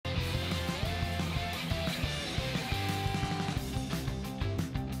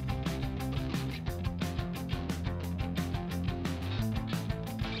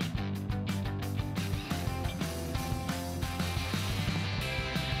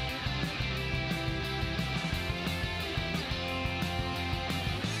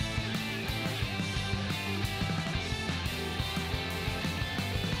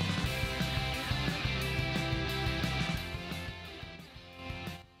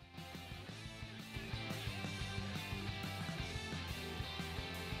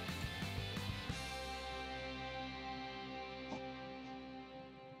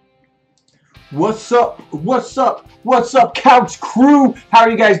What's up? What's up? What's up, Couch Crew? How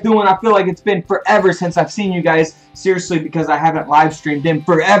are you guys doing? I feel like it's been forever since I've seen you guys. Seriously, because I haven't live streamed in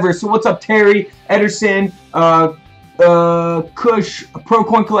forever. So what's up, Terry, Ederson, Kush, Pro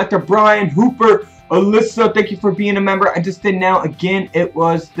Coin Collector, Brian, Hooper, Alyssa, thank you for being a member. I just did now. Again, it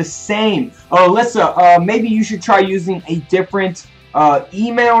was the same. Alyssa, maybe you should try using a different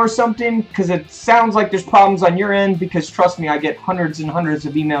email or something, because it sounds like there's problems on your end, because trust me, I get hundreds and hundreds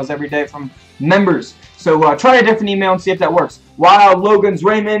of emails every day from members. So try a different email and see if that works. Wow, Logan's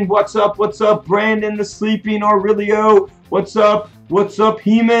Raymond, what's up? What's up? Brandon the Sleeping Aurelio, what's up? What's up,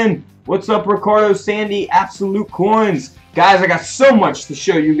 Heeman? What's up, Ricardo, Sandy, Absolute Coins? Guys, I got so much to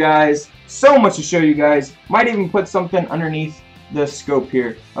show you guys. So much to show you guys. Might even put something underneath the scope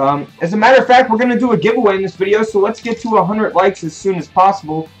here. As a matter of fact, we're going to do a giveaway in this video, so let's get to 100 likes as soon as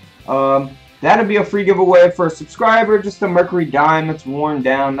possible. That'll be a free giveaway for a subscriber, just a Mercury dime. It's worn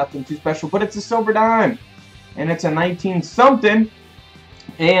down, nothing too special, but it's a silver dime. And it's a 19 something.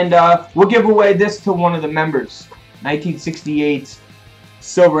 And we'll give away this to one of the members. 1968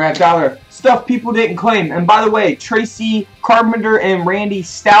 silver half dollar. Stuff people didn't claim. And by the way, Tracy Carpenter and Randy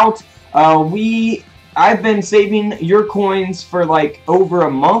Stout, I've been saving your coins for like over a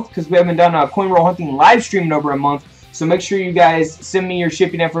month, because we haven't done a coin roll hunting live stream in over a month. So make sure you guys send me your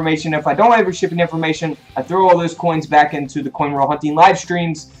shipping information. If I don't have your shipping information, I throw all those coins back into the coin roll hunting live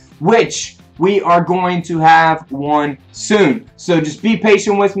streams, which we are going to have one soon. So just be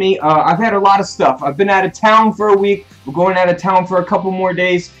patient with me. I've had a lot of stuff. I've been out of town for a week. We're going out of town for a couple more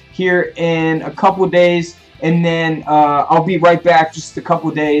days here in a couple days, and then I'll be right back, just a couple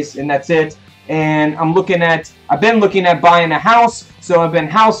days, and that's it. And I've been looking at buying a house, so I've been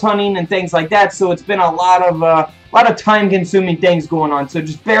house hunting and things like that. So it's been a lot of time-consuming things going on. So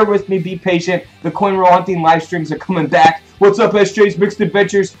just bear with me, be patient. The coin roll hunting live streams are coming back. What's up, SJ's Mixed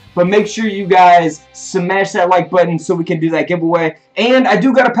Adventures? But make sure you guys smash that like button so we can do that giveaway. And I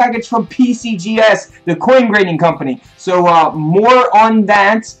do got a package from Pcgs, the coin grading company. So more on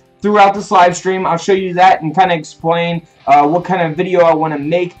that throughout this live stream. I'll show you that and kind of explain what kind of video I want to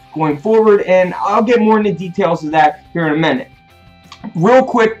make going forward, and I'll get more into details of that here in a minute. Real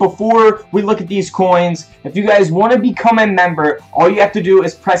quick, before we look at these coins, if you guys want to become a member, all you have to do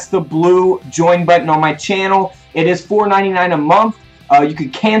is press the blue join button on my channel. It is $4.99 a month. You can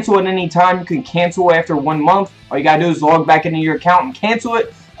cancel at any time. You can cancel after 1 month. All you gotta do is log back into your account and cancel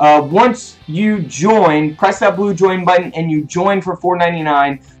it. Once you join, press that blue join button and you join for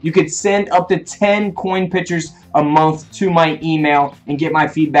 $4.99. You could send up to 10 coin pictures a month to my email and get my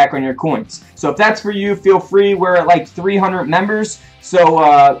feedback on your coins. So if that's for you, feel free. We're at like 300 members.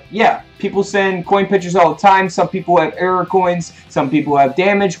 So yeah, people send coin pictures all the time. Some people have error coins. Some people have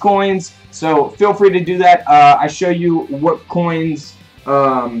damaged coins. So feel free to do that. I show you what coins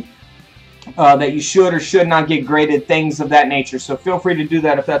that you should or should not get graded, things of that nature. So feel free to do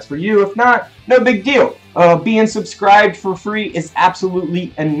that if that's for you. If not, no big deal. Being subscribed for free is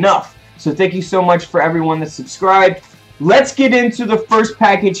absolutely enough. So thank you so much for everyone that's subscribed. Let's get into the first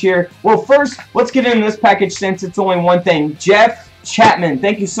package here. Well, first, let's get into this package since it's only one thing. Jeff Chapman,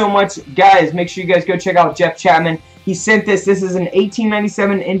 thank you so much, guys. Make sure you guys go check out Jeff Chapman. He sent this. This is an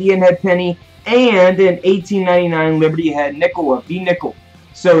 1897 Indian head penny and an 1899 Liberty head nickel, a V nickel.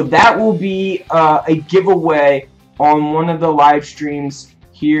 So that will be a giveaway on one of the live streams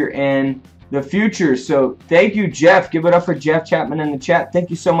here in the future. So thank you, Jeff. Give it up for Jeff Chapman in the chat. Thank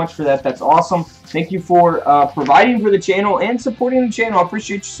you so much for that. That's awesome. Thank you for providing for the channel and supporting the channel. I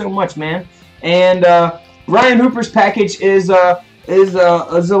appreciate you so much, man. And Brian Hooper's package is a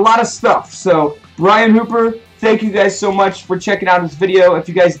lot of stuff. So Brian Hooper, thank you guys so much for checking out this video. If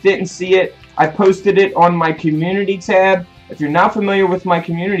you guys didn't see it, I posted it on my community tab. If you're not familiar with my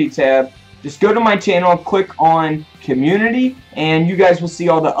community tab, just go to my channel, click on community, and you guys will see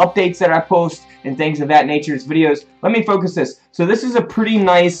all the updates that I post and things of that nature. Videos. Let me focus this. So this is a pretty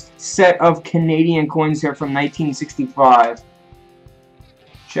nice set of Canadian coins here from 1965.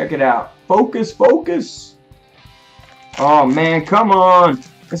 Check it out. Focus, focus. Oh man, come on.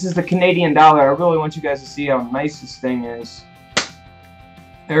 This is the Canadian dollar. I really want you guys to see how nice this thing is.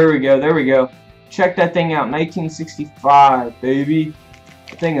 There we go, there we go. Check that thing out, 1965, baby.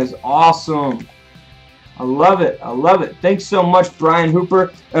 The thing is awesome. I love it. I love it. Thanks so much, Brian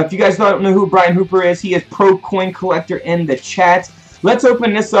Hooper. If you guys don't know who Brian Hooper is, he is Pro Coin Collector in the chat. Let's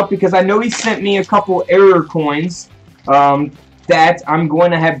open this up because I know he sent me a couple error coins that I'm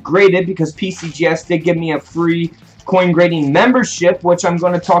going to have graded, because PCGS did give me a free coin grading membership, which I'm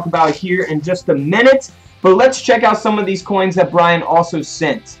going to talk about here in just a minute. But let's check out some of these coins that Brian also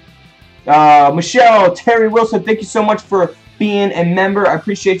sent. Michelle, Terry Wilson, thank you so much for being a member. I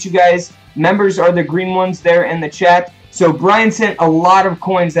appreciate you guys. Members are the green ones there in the chat. So Brian sent a lot of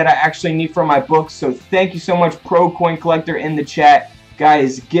coins that I actually need for my books. So thank you so much, Pro Coin Collector in the chat.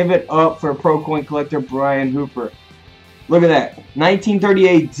 Guys, give it up for Pro Coin Collector Brian Hooper. Look at that.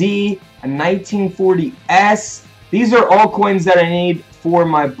 1938D, a 1940S. These are all coins that I need for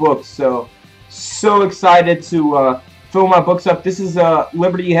my books. So excited to fill my books up. This is a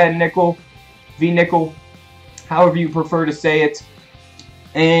Liberty Head nickel, V-nickel, however you prefer to say it.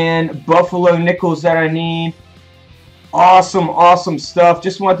 And Buffalo nickels that I need. Awesome stuff.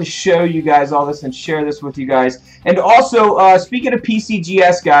 Just wanted to show you guys all this and share this with you guys. And also, speaking of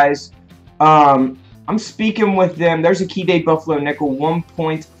PCGS, guys, I'm speaking with them. There's a Key Day Buffalo nickel,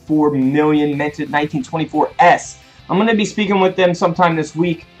 1.4 million, minted 1924S. I'm going to be speaking with them sometime this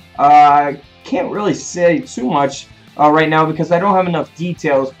week. I can't really say too much right now because I don't have enough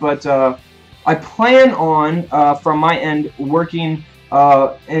details, but I plan on, from my end, working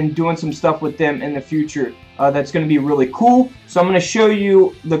and doing some stuff with them in the future. That's going to be really cool. So I'm going to show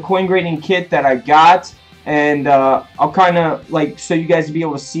you the coin grading kit that I got, and I'll kind of like so you guys to be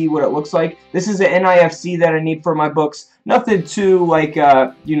able to see what it looks like. This is an NIFC that I need for my books. Nothing too like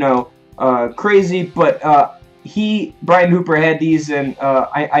you know, crazy, but Brian Hooper had these, and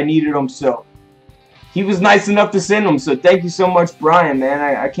I needed them, so he was nice enough to send them. So thank you so much, Brian, man.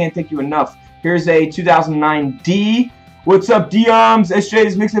 I can't thank you enough. Here's a 2009 D. What's up, D-Arms,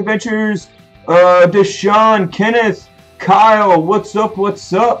 SJ's Mixed Adventures, Deshaun, Kenneth, Kyle, what's up,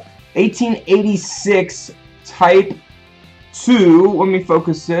 1886 Type 2, let me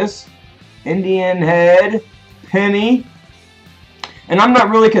focus this, Indian Head, Penny, and I'm not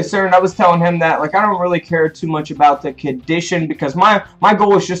really concerned. I was telling him that, like, I don't really care too much about the condition because my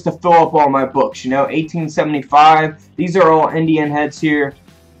goal is just to fill up all my books, you know, 1875, these are all Indian Heads here.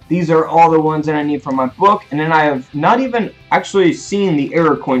 These are all the ones that I need for my book. And then I have not even actually seen the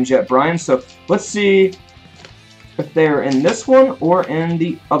error coins yet, Brian. So let's see if they're in this one or in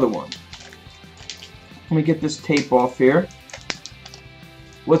the other one. Let me get this tape off here.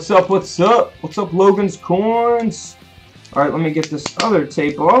 What's up, Logan's Coins? Alright, let me get this other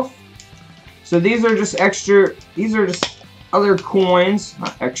tape off. So these are just extra, these are just other coins,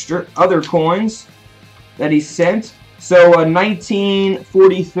 not extra, other coins that he sent. So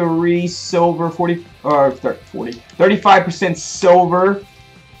 1943 silver, 35% silver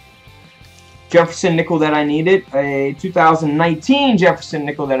Jefferson nickel that I needed. A 2019 Jefferson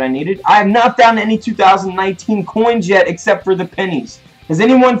nickel that I needed. I have not found any 2019 coins yet except for the pennies. Has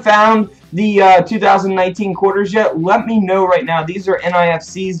anyone found the 2019 quarters yet? Let me know right now. These are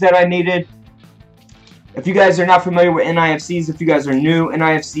NIFCs that I needed. If you guys are not familiar with NIFCs, if you guys are new,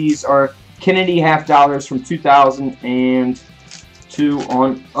 NIFCs are Kennedy half dollars from 2002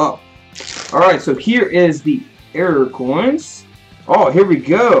 on up. Alright, so here is the error coins. Oh, here we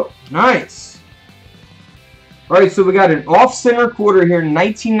go. Nice. Alright, so we got an off-center quarter here,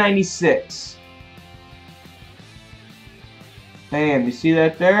 1996. Bam, you see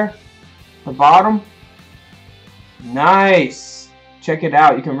that there? The bottom? Nice. Check it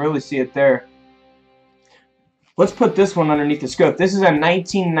out. You can really see it there. Let's put this one underneath the scope. This is a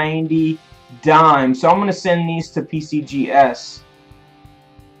 1990 dime. So I'm going to send these to PCGS.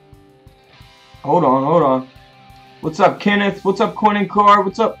 Hold on. What's up, Kenneth? What's up, Coin and Car?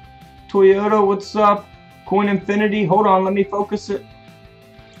 What's up, Toyota? What's up, Coin Infinity? Hold on, let me focus it.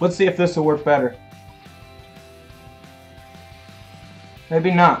 Let's see if this will work better.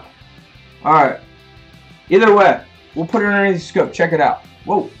 Maybe not. Alright. Either way, we'll put it underneath the scope. Check it out.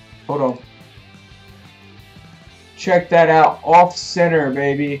 Whoa. Hold on. Check that out. Off center,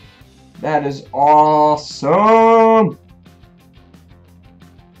 baby. That is awesome.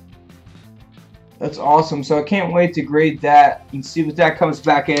 That's awesome. So I can't wait to grade that and see what that comes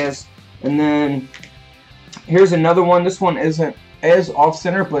back as. And then here's another one. This one isn't as off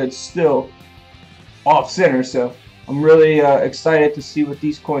center, but it's still off center. So I'm really excited to see what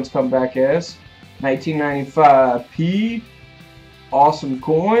these coins come back as. 1995P. Awesome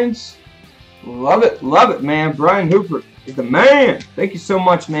coins. Love it, man. Brian Hooper is the man. Thank you so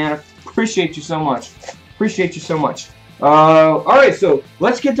much, man. I appreciate you so much. Alright, so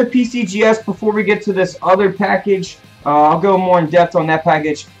let's get to PCGS before we get to this other package. I'll go more in depth on that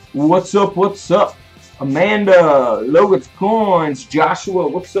package. What's up? Amanda, Logan's Coins, Joshua,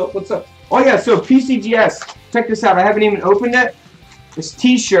 what's up? Oh yeah, so PCGS, check this out. I haven't even opened it. This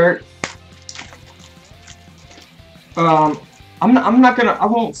t-shirt. I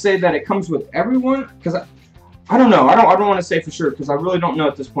won't say that it comes with everyone, because I don't know. I don't want to say for sure, because I really don't know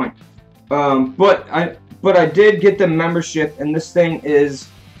at this point. But I did get the membership, and this thing is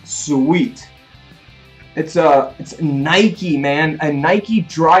sweet. It's Nike, man, a Nike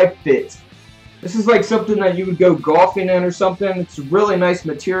Dry Fit This is like something that you would go golfing in or something. It's a really nice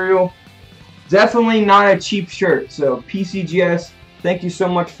material. Definitely not a cheap shirt. So PCGS, thank you so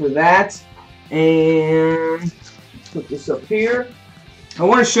much for that. And let's put this up here. I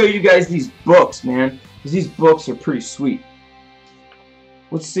want to show you guys these books, man, because these books are pretty sweet.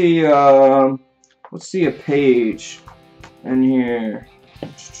 Let's see a page in here.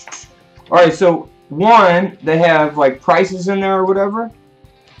 Alright, so one, they have like prices in there or whatever,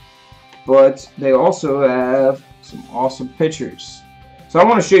 but they also have some awesome pictures. So I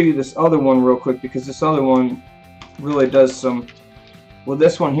want to show you this other one real quick, because this other one really does some, well,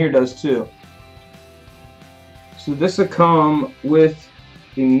 this one here does too. So this will come with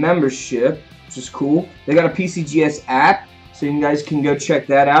the membership, which is cool. They got a PCGS app, so you guys can go check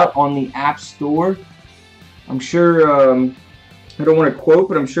that out on the App Store. I'm sure, I don't want to quote,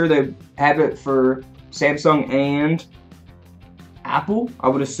 but I'm sure they have it for Samsung and Apple, I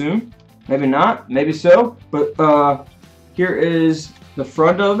would assume. Maybe not, maybe so. But here is the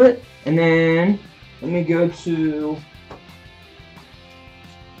front of it. And then let me go to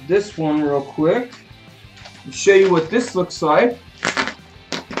this one real quick and show you what this looks like.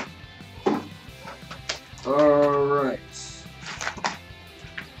 Alright.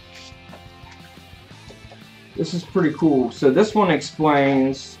 This is pretty cool. So this one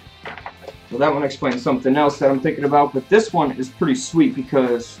explains, well, that one explains something else that I'm thinking about, but this one is pretty sweet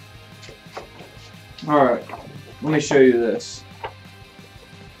because, alright, let me show you this.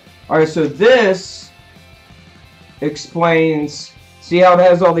 Alright, so this explains, see how it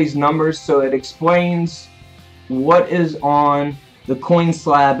has all these numbers? So it explains what is on the coin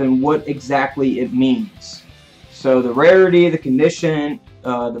slab and what exactly it means. So the rarity, the condition,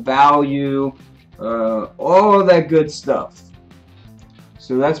 the value, all of that good stuff.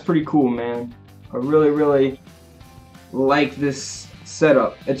 So that's pretty cool, man. I really like this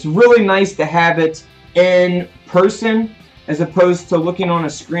setup. It's really nice to have it in person as opposed to looking on a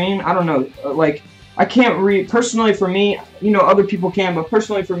screen. I don't know, like, I can't read, personally for me, you know, other people can, but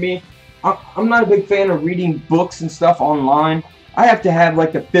personally for me, I'm not a big fan of reading books and stuff online. I have to have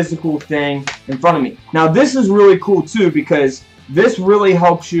like the physical thing in front of me. Now this is really cool too, because this really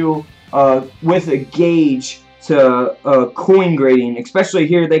helps you with a gauge to coin grading. Especially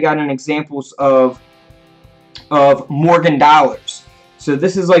here they got an examples of Morgan dollars. So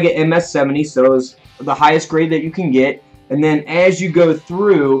this is like an MS-70, so it's the highest grade that you can get. And then as you go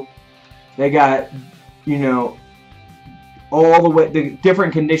through, they got, you know, all the way, the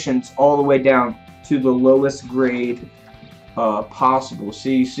different conditions all the way down to the lowest grade possible.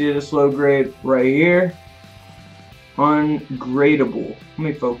 See, you see this low grade right here? Ungradable. Let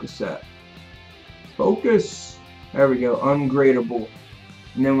me focus that. Focus. There we go. Ungradable.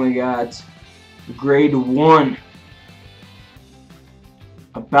 And then we got grade 1.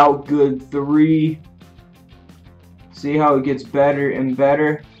 About good 3. See how it gets better and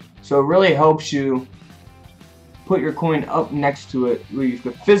better? So it really helps you put your coin up next to it, where you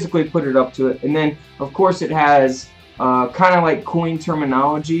can physically put it up to it. And then of course it has kind of like coin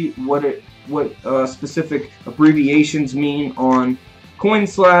terminology, what specific abbreviations mean on coin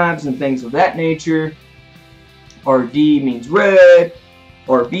slabs and things of that nature. RD means red,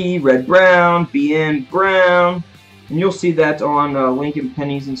 RB red brown, BN brown, and you'll see that on Lincoln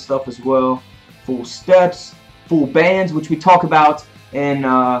pennies and stuff as well. Full steps, full bands, which we talk about in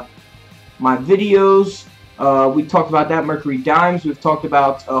my videos. We talked about that. Mercury dimes, we've talked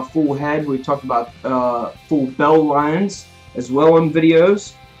about full head, we've talked about full bell lines as well in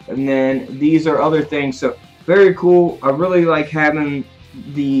videos. And then these are other things. So very cool. I really like having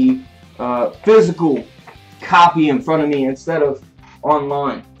the physical copy in front of me instead of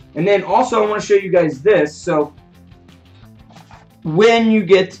online. And then also I want to show you guys this. So when you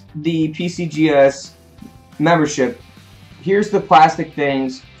get the PCGS membership, here's the plastic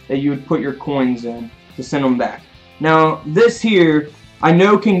things that you would put your coins in to send them back. Now this here I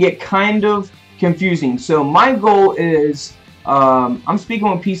know can get kind of confusing. So my goal is, I'm speaking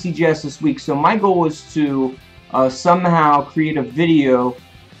with PCGS this week, so my goal is to somehow create a video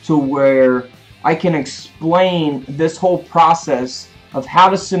to where I can explain this whole process of how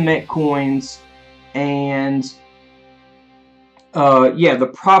to submit coins and yeah, the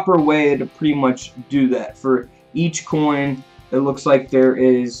proper way to pretty much do that. For each coin, it looks like there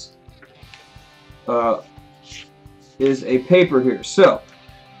is a paper here. So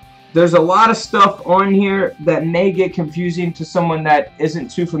there's a lot of stuff on here that may get confusing to someone that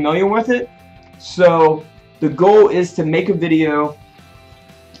isn't too familiar with it. So the goal is to make a video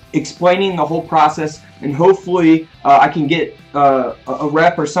explaining the whole process, and hopefully I can get a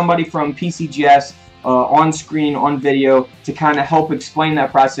rep or somebody from PCGS on screen, on video, to kind of help explain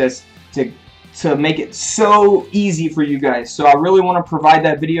that process, to to make it so easy for you guys. So I really want to provide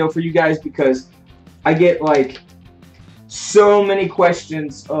that video for you guys because I get like so many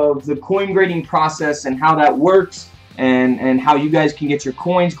questions of the coin grading process and how that works, and how you guys can get your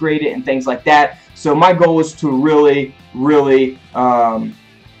coins graded and things like that. So my goal is to really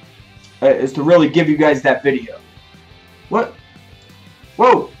give you guys that video. What?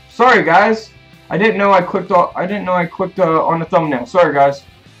 Whoa! Sorry guys, I didn't know I clicked on. On the thumbnail. Sorry guys.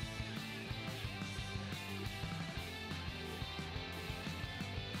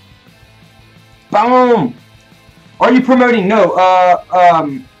 Boom! Are you promoting? No.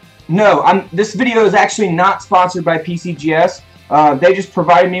 No. This video is actually not sponsored by Pcgs. They just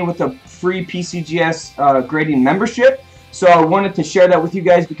provided me with a free Pcgs grading membership. So I wanted to share that with you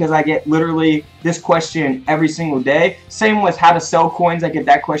guys because I get literally this question every single day. Same with how to sell coins. I get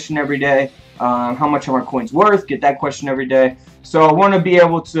that question every day. How much are my coins worth? Get that question every day. So I want to be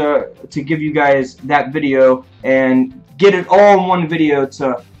able to give you guys that video and get it all in one video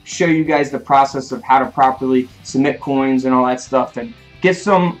to show you guys the process of how to properly submit coins and all that stuff, and get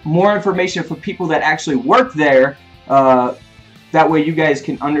some more information for people that actually work there. That way you guys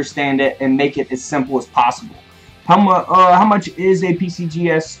can understand it and make it as simple as possible. How much is a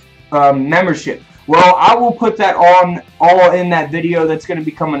PCGS membership? Well, I will put that all in that video that's going to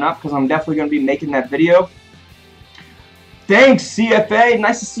be coming up, because I'm definitely going to be making that video. Thanks, CFA.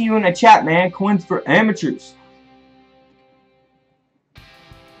 Nice to see you in the chat, man. Coins for amateurs.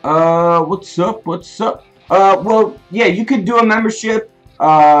 What's up? What's up? Well, yeah, you could do a membership.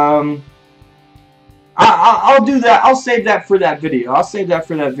 I'll do that. I'll save that for that video.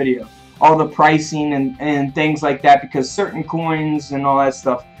 All the pricing and things like that, because certain coins and all that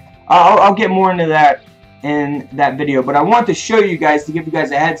stuff. I'll get more into that in that video. But I want to show you guys, to give you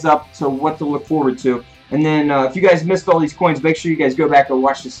guys a heads up to what to look forward to. And then if you guys missed all these coins, make sure you guys go back and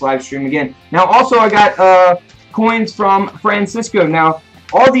watch this live stream again. Now, also, I got coins from Francisco. Now,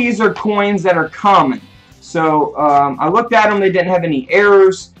 all these are coins that are common. So I looked at them. They didn't have any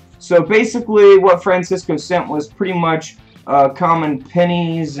errors. So basically what Francisco sent was pretty much common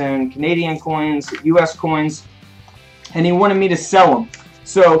pennies and Canadian coins, US coins. And he wanted me to sell them.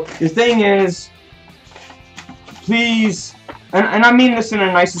 So the thing is, please, and I mean this in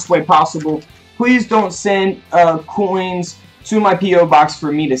the nicest way possible, please don't send coins to my P.O. box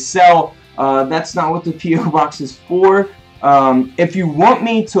for me to sell. That's not what the P.O. box is for. If you want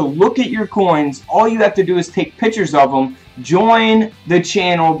me to look at your coins, all you have to do is take pictures of them, join the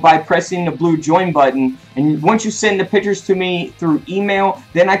channel by pressing the blue join button, and once you send the pictures to me through email,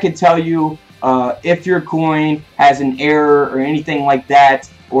 then I can tell you if your coin has an error or anything like that,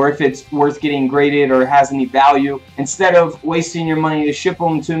 or if it's worth getting graded or has any value, instead of wasting your money to ship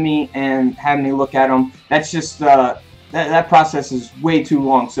them to me and having me look at them. That's just that process is way too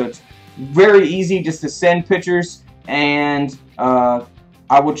long. So it's very easy just to send pictures, and I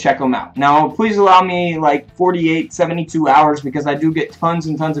will check them out. Now, please allow me like 48, 72 hours, because I do get tons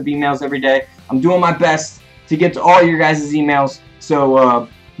and tons of emails every day. I'm doing my best to get to all your guys' emails. So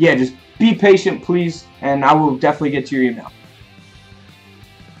yeah, just be patient, please, and I will definitely get to your email.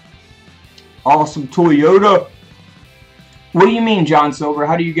 Awesome Toyota. What do you mean, John Silver?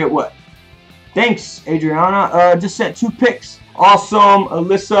 How do you get what? Thanks, Adriana. Just sent 2 pics. Awesome,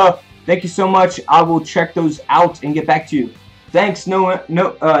 Alyssa. Thank you so much. I will check those out and get back to you. Thanks,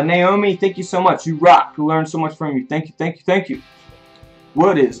 Naomi. Thank you so much. You rock. We learned so much from you. Thank you, thank you, thank you.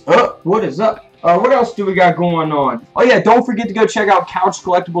 What is up? What is up? What else do we got going on? Oh yeah, don't forget to go check out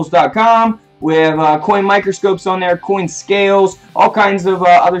couchcollectibles.com. We have coin microscopes on there, coin scales, all kinds of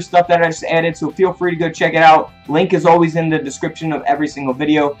other stuff that I just added, so feel free to go check it out. Link is always in the description of every single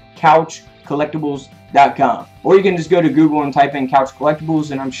video, couchcollectibles.com. Or you can just go to Google and type in Couch Collectibles,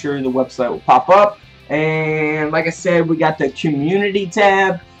 and I'm sure the website will pop up. And like I said, we got the community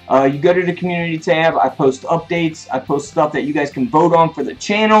tab. You go to the community tab, I post updates, I post stuff that you guys can vote on for the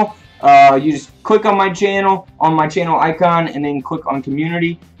channel. You just click on my channel icon, and then click on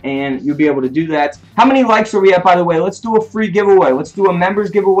community, and you'll be able to do that. How many likes are we at, by the way? Let's do a free giveaway. Let's do a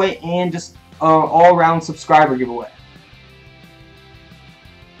members giveaway and just all-around subscriber giveaway.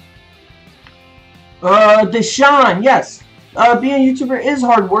 Deshaun, yes. Being a YouTuber is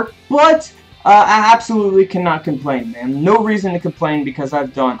hard work, but I absolutely cannot complain, man. No reason to complain, because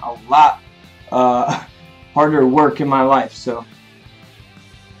I've done a lot harder work in my life, so.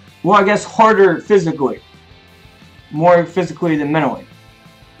 Well, I guess harder physically. More physically than mentally.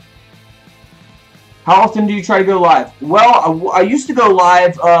 How often do you try to go live? Well, I used to go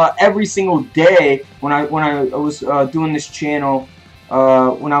live every single day when I was doing this channel.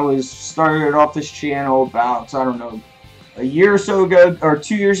 When I was started off this channel about, I don't know, a year or so ago, or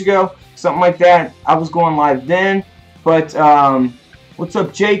 2 years ago. something like that. I was going live then. But what's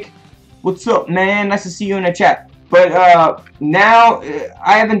up, Jake? What's up, man? Nice to see you in the chat. But now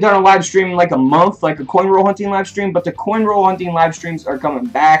I haven't done a live stream in like a month, like a coin roll hunting live stream. But the coin roll hunting live streams are coming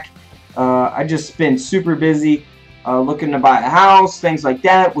back. I just been super busy looking to buy a house, things like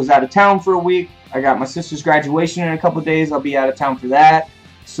that. Was out of town for a week. I got my sister's graduation in a couple days. I'll be out of town for that.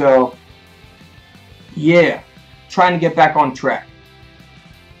 So yeah, trying to get back on track.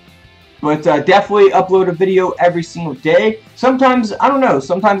 But definitely upload a video every single day. Sometimes, I don't know,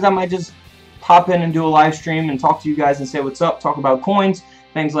 sometimes I might just pop in and do a live stream and talk to you guys and say what's up, talk about coins,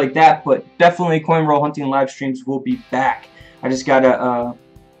 things like that. But definitely coin roll hunting live streams will be back. I just gotta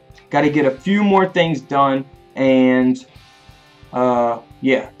get a few more things done, and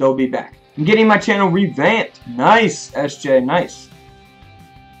yeah, they'll be back. I'm getting my channel revamped. Nice, SJ, nice.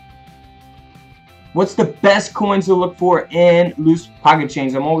 What's the best coins to look for in loose pocket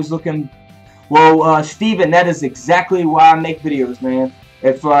change? I'm always looking. Well, Steven, that is exactly why I make videos, man.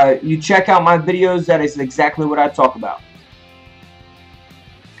 If you check out my videos, that is exactly what I talk about.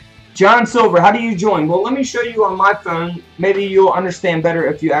 John Silver, how do you join? Well, let me show you on my phone. Maybe you'll understand better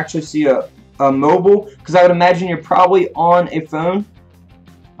if you actually see a mobile, because I would imagine you're probably on a phone.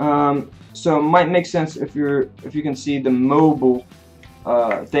 So it might make sense if you can see the mobile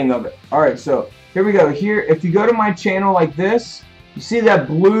thing of it. Alright, so here we go. Here, if you go to my channel like this, you see that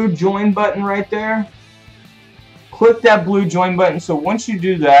blue join button right there? Click that blue join button. So once you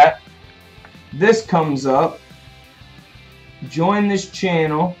do that, this comes up. Join this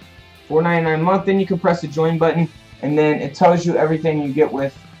channel, $4.99 a month. Then you can press the join button, and then it tells you everything you get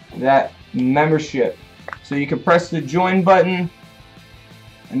with that membership. So you can press the join button,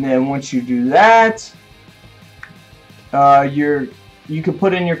 and then once you do that, you can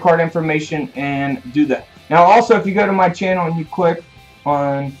put in your card information and do that. Now also, if you go to my channel and you click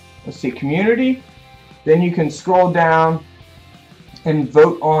on, let's see, community, then you can scroll down and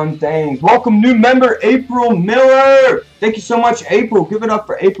vote on things. Welcome new member April Miller. Thank you so much, April. Give it up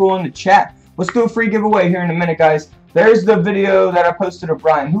for April in the chat. Let's do a free giveaway here in a minute, guys. There's the video that I posted of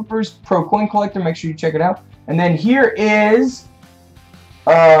Brian Hooper's Pro Coin Collector. Make sure you check it out. And then here's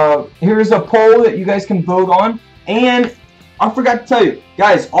a poll that you guys can vote on. And I forgot to tell you,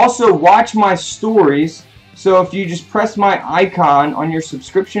 guys, also watch my stories. So if you just press my icon on your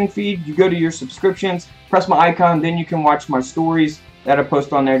subscription feed, you go to your subscriptions, press my icon, then you can watch my stories that I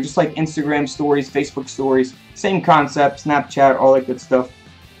post on there. Just like Instagram stories, Facebook stories, same concept, Snapchat, all that good stuff.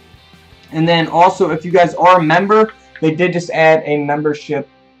 And then also, if you guys are a member, they did just add a membership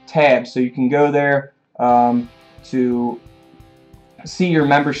tab. So you can go there to see your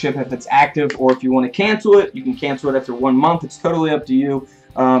membership if it's active, or if you want to cancel it, you can cancel it after 1 month. It's totally up to you.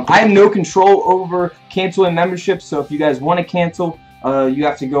 I have no control over canceling memberships, so if you guys want to cancel, you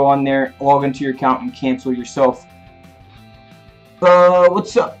have to go on there, log into your account, and cancel yourself.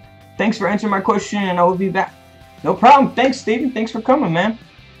 What's up? Thanks for answering my question, and I will be back. No problem. Thanks, Steven. Thanks for coming, man.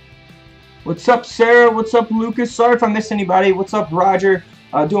 What's up, Sarah? What's up, Lucas? Sorry if I missed anybody. What's up, Roger?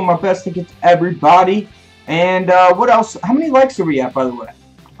 Doing my best to get to everybody. And what else? How many likes are we at, by the way?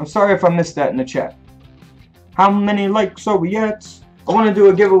 I'm sorry if I missed that in the chat. How many likes are we at? I want to do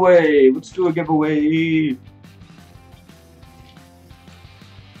a giveaway. Let's do a giveaway.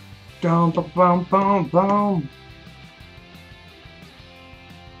 Dum, bum, bum, bum, bum.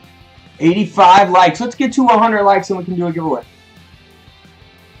 85 likes. Let's get to 100 likes and we can do a giveaway.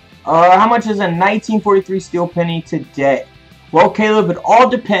 How much is a 1943 steel penny today? Well, Caleb, it all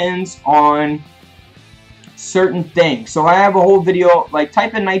depends on certain things. So I have a whole video, like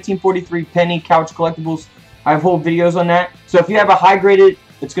type in 1943 penny Couch Collectibles. I have whole videos on that. So if you have a high graded,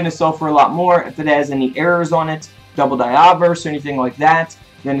 it's going to sell for a lot more. If it has any errors on it, double die obverse or anything like that,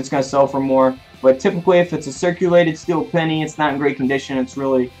 then it's going to sell for more. But typically, if it's a circulated steel penny, it's not in great condition, it's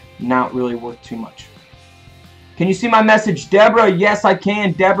really not really worth too much. Can you see my message, Deborah? Yes, I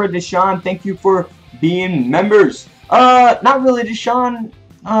can. Deborah, Deshaun, thank you for being members. Not really, Deshaun.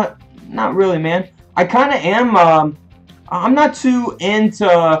 Not really, man. I kind of am. I'm not too into.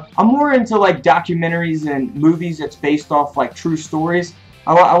 I'm more into like documentaries and movies that's based off like true stories.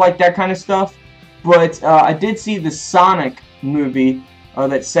 I like that kind of stuff. But I did see the Sonic movie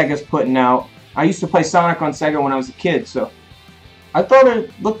that Sega's putting out. I used to play Sonic on Sega when I was a kid, so I thought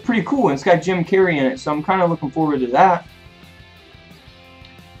it looked pretty cool, and it's got Jim Carrey in it, so I'm kind of looking forward to that.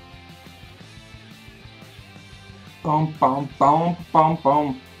 Bum, bum, bum, bum,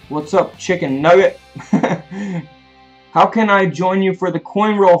 bum. What's up, Chicken Nugget? How can I join you for the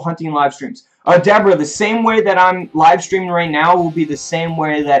coin roll hunting live streams? Deborah, the same way that I'm live streaming right now will be the same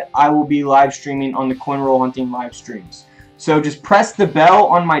way that I will be live streaming on the coin roll hunting live streams. So just press the bell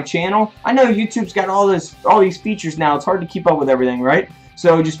on my channel. I know YouTube's got all these features now. It's hard to keep up with everything, right?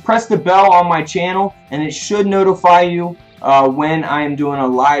 So just press the bell on my channel, and it should notify you when I am doing a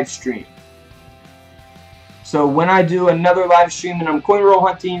live stream. So when I do another live stream and I'm coin roll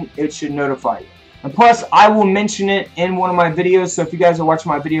hunting, it should notify you. And plus, I will mention it in one of my videos. So if you guys are watching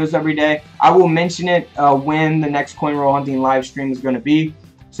my videos every day, I will mention it when the next coin roll hunting live stream is going to be.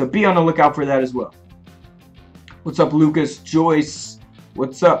 So be on the lookout for that as well. What's up, Lucas? Joyce?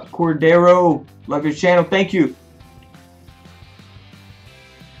 What's up, Cordero? Love your channel. Thank you.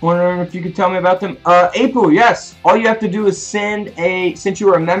 Wondering if you could tell me about them. April, yes. All you have to do is since you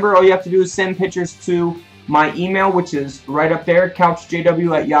are a member, all you have to do is send pictures to my email, which is right up there,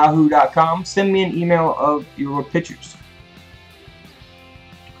 couchjw@yahoo.com. Send me an email of your pictures.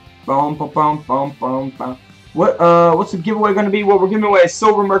 Bum, bum, bum, bum, bum, bum. What's the giveaway going to be? Well, we're giving away a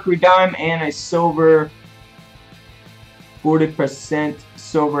silver mercury dime and a silver 40%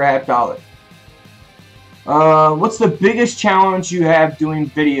 silver half dollar. What's the biggest challenge you have doing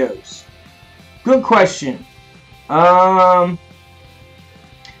videos? Good question. I'll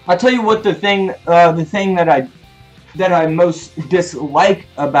tell you what the thing that I most dislike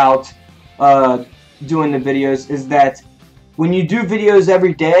about doing the videos is that when you do videos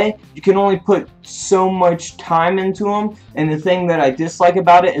every day, you can only put so much time into them. And the thing that I dislike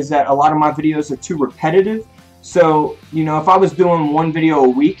about it is that a lot of my videos are too repetitive. So, you know, if I was doing one video a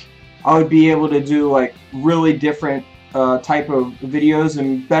week, I would be able to do like really different type of videos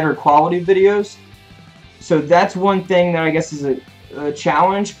and better quality videos. So that's one thing that I guess is a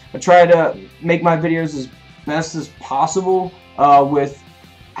challenge. I try to make my videos as best as possible with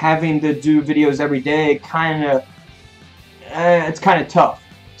having to do videos every day. It's kind of tough.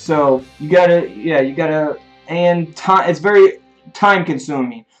 So you gotta, and time. It's very time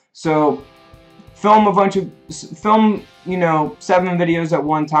consuming. So film, you know, 7 videos at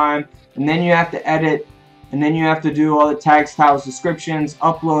one time, and then you have to edit, and then you have to do all the tags, titles, descriptions,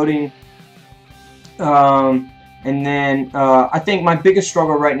 uploading. And then I think my biggest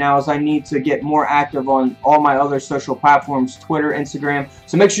struggle right now is I need to get more active on all my other social platforms, Twitter, Instagram.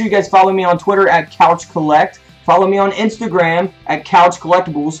 So make sure you guys follow me on Twitter at Couch Collect. Follow me on Instagram at Couch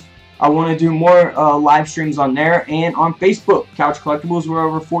Collectibles. I want to do more live streams on there, and on Facebook, Couch Collectibles. We're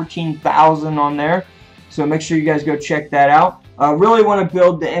over 14,000 on there. So make sure you guys go check that out. I really want to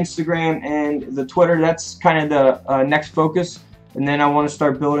build the Instagram and the Twitter. That's kind of the next focus. And then I want to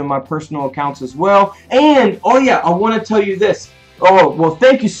start building my personal accounts as well. And, oh yeah, I want to tell you this. Oh, well,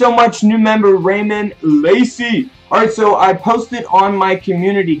 thank you so much, new member Raymond Lacey. Alright, so I posted on my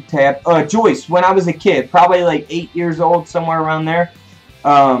community tab, Joyce, when I was a kid, probably like 8 years old, somewhere around there.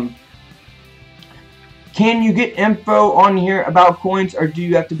 Can you get info on here about coins, or do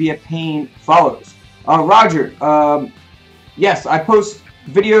you have to be a paying followers? Roger, yes, I post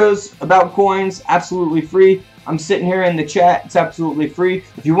videos about coins absolutely free. I'm sitting here in the chat. It's absolutely free.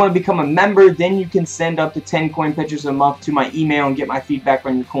 If you want to become a member, then you can send up to 10 coin pictures a month to my email and get my feedback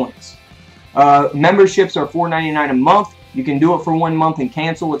on your coins. Memberships are $4.99 a month. You can do it for 1 month and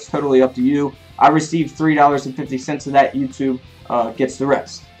cancel. It's totally up to you. I receive $3.50 of that. YouTube gets the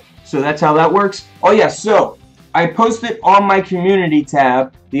rest. So that's how that works. Oh yeah, so I posted on my community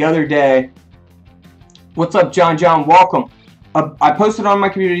tab the other day. What's up, John? John, welcome. I posted on my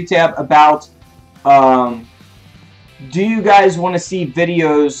community tab about do you guys want to see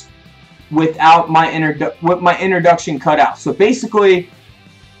videos without my introduction cut out? So basically,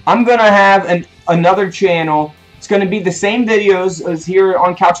 I'm gonna have another channel. It's gonna be the same videos as here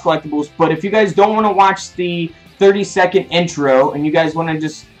on Couch Collectibles, but if you guys don't want to watch the 30-second intro and you guys want to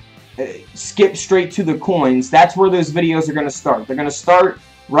just skip straight to the coins, that's where those videos are gonna start. They're gonna start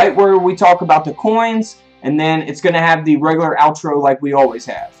right where we talk about the coins, and then it's gonna have the regular outro like we always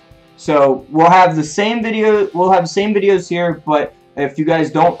have. So we'll have the same video. We'll have the same videos here, but if you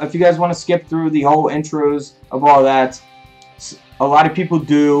guys want to skip through the whole intros of all that, a lot of people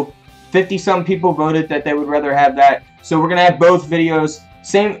do. 50-some people voted that they would rather have that. So we're gonna have both videos,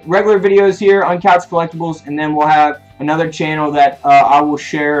 same regular videos here on Couch Collectibles, and then we'll have another channel that I will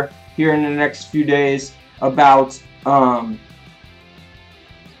share here in the next few days about I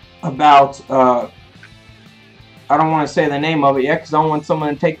don't want to say the name of it yet because I don't want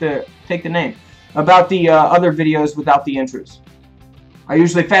someone to take the name. About the other videos without the intros. I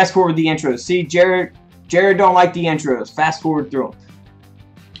usually fast forward the intros. See, Jared don't like the intros. Fast forward through them.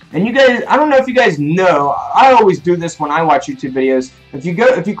 And you guys, I don't know if you guys know, I always do this when I watch YouTube videos. If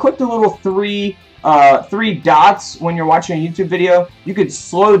you click the little three dots when you're watching a YouTube video, you could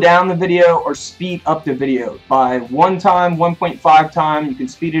slow down the video or speed up the video by 1 time, 1.5 time. You can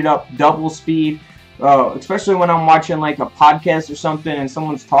speed it up double speed. especially when I'm watching like a podcast or something and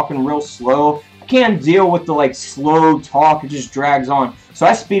someone's talking real slow. I can't deal with the like slow talk. It just drags on. So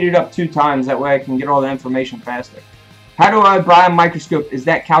I speed it up 2 times. That way I can get all the information faster. How do I buy a microscope? Is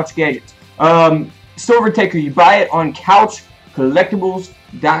that Couch Gadgets? Silver Taker, you buy it on Couch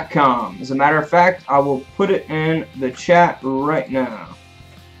Collectibles.com. As a matter of fact, I will put it in the chat right now.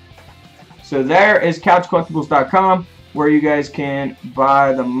 So there is CouchCollectibles.com, where you guys can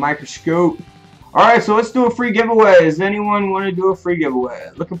buy the microscope. Alright, so let's do a free giveaway. Does anyone want to do a free giveaway?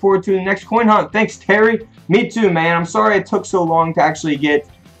 Looking forward to the next coin hunt. Thanks, Terry. Me too, man. I'm sorry it took so long to actually get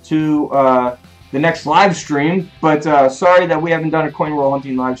to the next live stream, but sorry that we haven't done a coin roll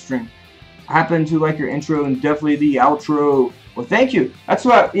hunting live stream. I happen to like your intro and definitely the outro. Well, thank you. That's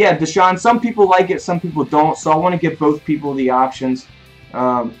what, yeah, Deshaun, some people like it, some people don't, so I want to give both people the options.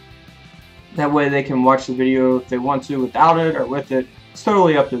 That way they can watch the video if they want to without it or with it. It's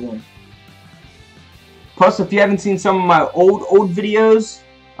totally up to them. Plus, if you haven't seen some of my old videos,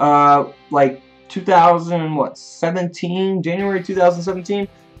 like 2017, January 2017,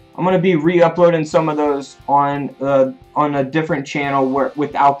 I'm gonna be re-uploading some of those on a different channel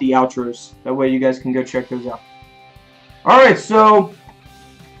without the outros. That way, you guys can go check those out. All right, so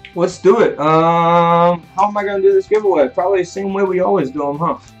let's do it. How am I gonna do this giveaway? Probably the same way we always do them,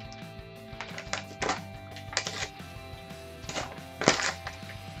 huh?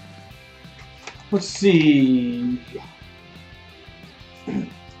 Let's see.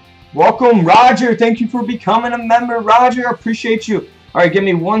 Welcome, Roger. Thank you for becoming a member, Roger. I appreciate you. All right, give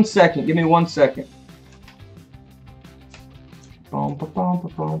me 1 second. Give me 1 second. All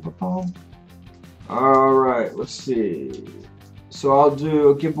right, let's see. So I'll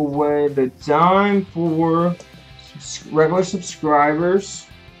do give away the dime for regular subscribers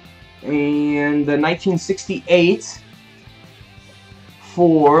and the 1968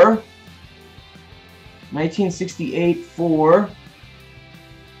 for. 1968 for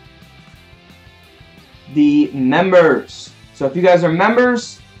the members. So if you guys are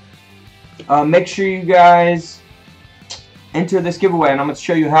members, make sure you guys enter this giveaway, and I'm going to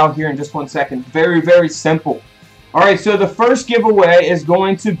show you how here in just 1 second. Very, very simple. Alright, so the first giveaway is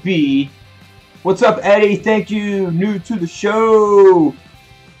going to be, what's up, Eddie? Thank you, new to the show.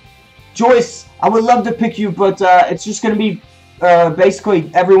 Joyce, I would love to pick you, but it's just going to be basically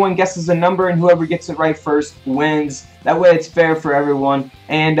everyone guesses a number and whoever gets it right first wins. That way it's fair for everyone.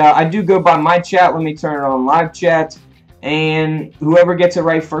 And I do go by my chat. Let me turn it on live chat. And whoever gets it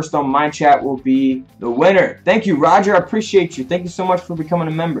right first on my chat will be the winner. Thank you, Roger. I appreciate you. Thank you so much for becoming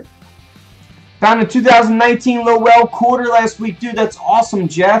a member. Found a 2019 Lowell quarter last week. Dude, that's awesome,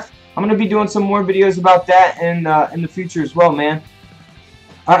 Jeff. I'm going to be doing some more videos about that in the future as well, man.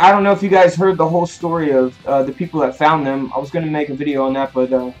 I don't know if you guys heard the whole story of the people that found them. I was going to make a video on that, but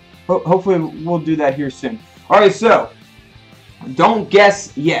hopefully we'll do that here soon. Alright, so don't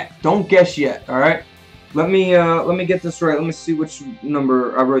guess yet. Don't guess yet, alright? Let me get this right. Let me see which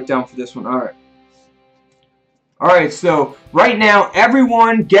number I wrote down for this one. Alright. Alright, so right now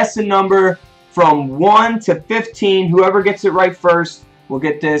everyone guess a number from 1 to 15. Whoever gets it right first will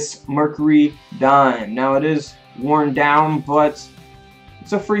get this Mercury dime. Now it is worn down, but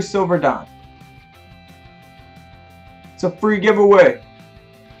it's a free silver dime. It's a free giveaway.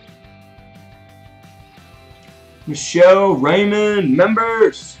 Michelle, Raymond,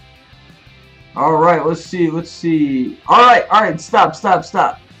 members. Alright, let's see. Alright, stop.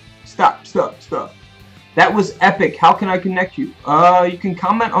 That was epic. How can I connect you? You can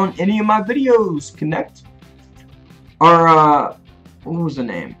comment on any of my videos. Connect. Or, what was the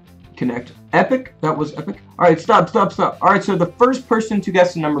name? Connect. Epic? That was epic. Alright, stop. Alright, so the first person to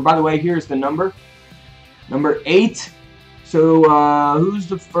guess the number, by the way, here's the number. Number 8. So, who's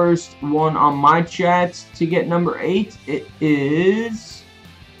the first one on my chat to get number 8? It is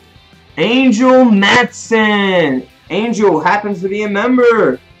Angel Matson. Angel happens to be a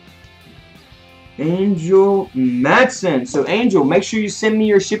member. Angel Matson. So, Angel, make sure you send me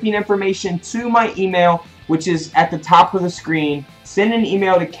your shipping information to my email, which is at the top of the screen. Send an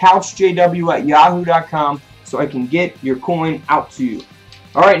email to couchjw@yahoo.com so I can get your coin out to you.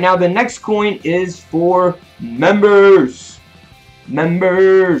 Alright, now the next coin is for members.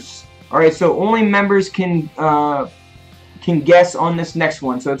 Members. Alright, so only members can guess on this next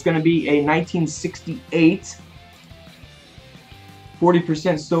one. So it's going to be a 1968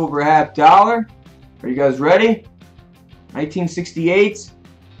 40% silver half dollar. Are you guys ready? 1968.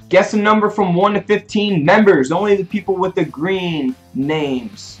 Guess a number from 1 to 15 members. Only the people with the green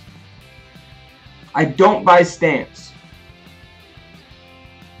names. I don't buy stamps.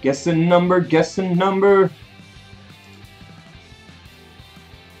 Guess a number.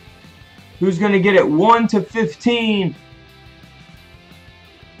 Who's going to get it? 1 to 15.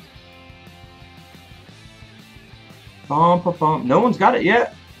 Bum, bum, bum. No one's got it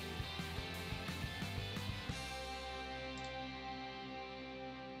yet.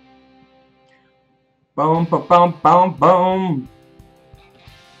 Boom, boom, boom, boom, boom.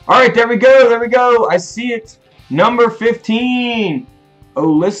 Alright, there we go, there we go. I see it. Number 15.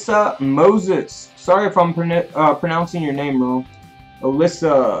 Alyssa Moses. Sorry if I'm pronouncing your name wrong.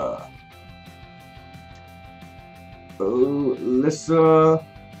 Alyssa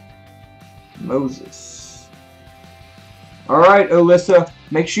Moses. Alright, Alyssa.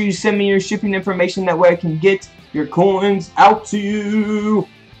 Make sure you send me your shipping information. That way I can get your coins out to you.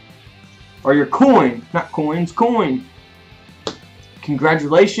 Or your coin. Not coins, coin.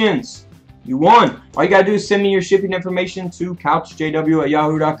 Congratulations. You won. All you gotta do is send me your shipping information to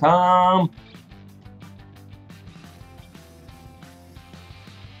couchjw@yahoo.com.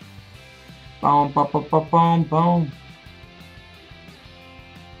 Boom, boom, boom, boom, boom, boom.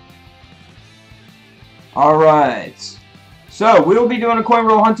 Alright. So, we will be doing a coin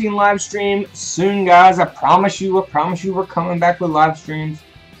roll hunting live stream soon, guys. I promise you we're coming back with live streams.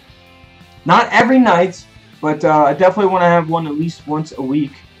 Not every night, but I definitely want to have one at least once a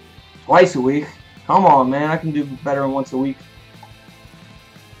week. Twice a week. Come on, man. I can do better than once a week.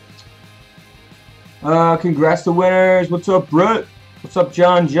 Congrats to winners. What's up, Brett? What's up,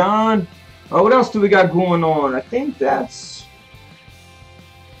 John? What else do we got going on? I think that's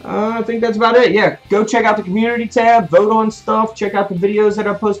about it. Yeah, go check out the community tab. Vote on stuff. Check out the videos that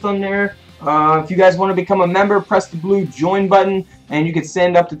I post on there. If you guys want to become a member, press the blue join button, and you can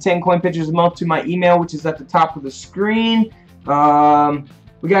send up to 10 coin pictures a month to my email, which is at the top of the screen.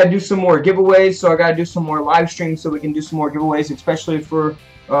 We got to do some more giveaways, so I got to do some more live streams so we can do some more giveaways, especially for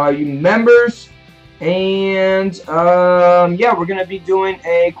you members. And yeah, we're going to be doing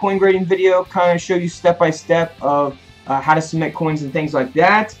a coin grading video, kind of show you step by step of how to submit coins and things like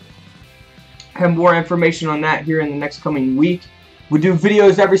that. Have more information on that here in the next coming week. We do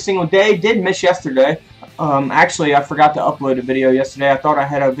videos every single day. Did miss yesterday. Actually, I forgot to upload a video yesterday. I thought I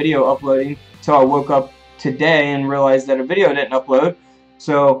had a video uploading until I woke up today and realized that a video didn't upload.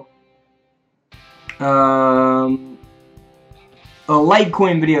 So, a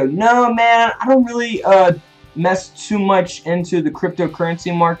Litecoin video. No, man, I don't really mess too much into the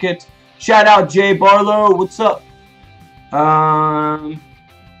cryptocurrency market. Shout out Jay Barlow. What's up?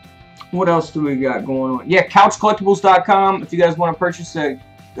 What else do we got going on? Yeah, couchcollectibles.com. If you guys want to purchase a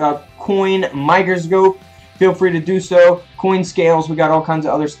coin microscope, feel free to do so. Coin scales, we got all kinds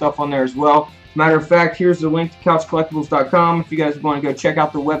of other stuff on there as well. Matter of fact, here's the link to couchcollectibles.com if you guys want to go check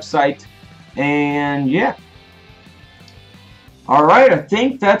out the website. And yeah. Alright, I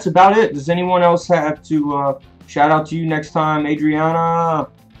think that's about it. Does anyone else have to shout out to you next time? Adriana,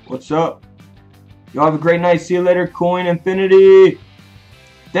 what's up? Y'all have a great night. See you later, Coin Infinity.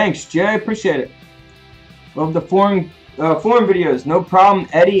 Thanks, Jay. Appreciate it. Love the foreign videos. No problem,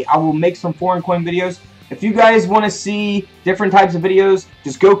 Eddie. I will make some foreign coin videos. If you guys want to see different types of videos,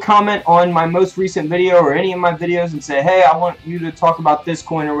 just go comment on my most recent video or any of my videos and say, hey, I want you to talk about this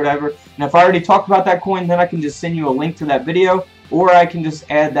coin or whatever. And if I already talked about that coin, then I can just send you a link to that video, or I can just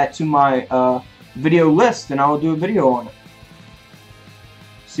add that to my video list and I will do a video on it.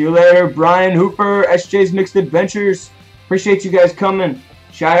 See you later, Brian Hooper, SJ's Mixed Adventures. Appreciate you guys coming.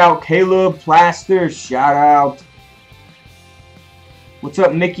 Shout out Caleb Plaster. Shout out. What's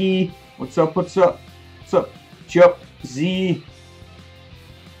up, Mickey? What's up? What's up? What's up, Chup Z?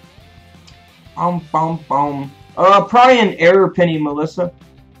 Probably an error penny, Melissa.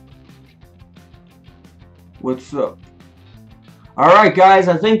 What's up? Alright, guys,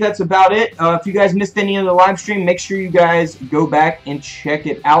 I think that's about it. If you guys missed any of the live stream, make sure you guys go back and check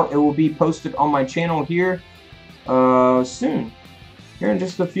it out. It will be posted on my channel here soon. Here in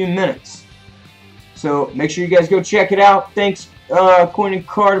just a few minutes. So make sure you guys go check it out. Thanks, Coin and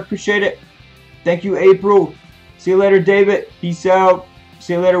Card. Appreciate it. Thank you, April. See you later, David. Peace out.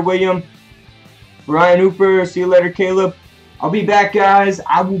 See you later, William. Brian Hooper. See you later, Caleb. I'll be back, guys.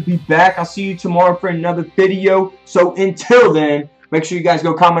 I will be back. I'll see you tomorrow for another video. So until then, make sure you guys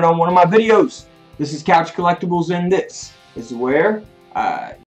go comment on one of my videos. This is Couch Collectibles, and this is where I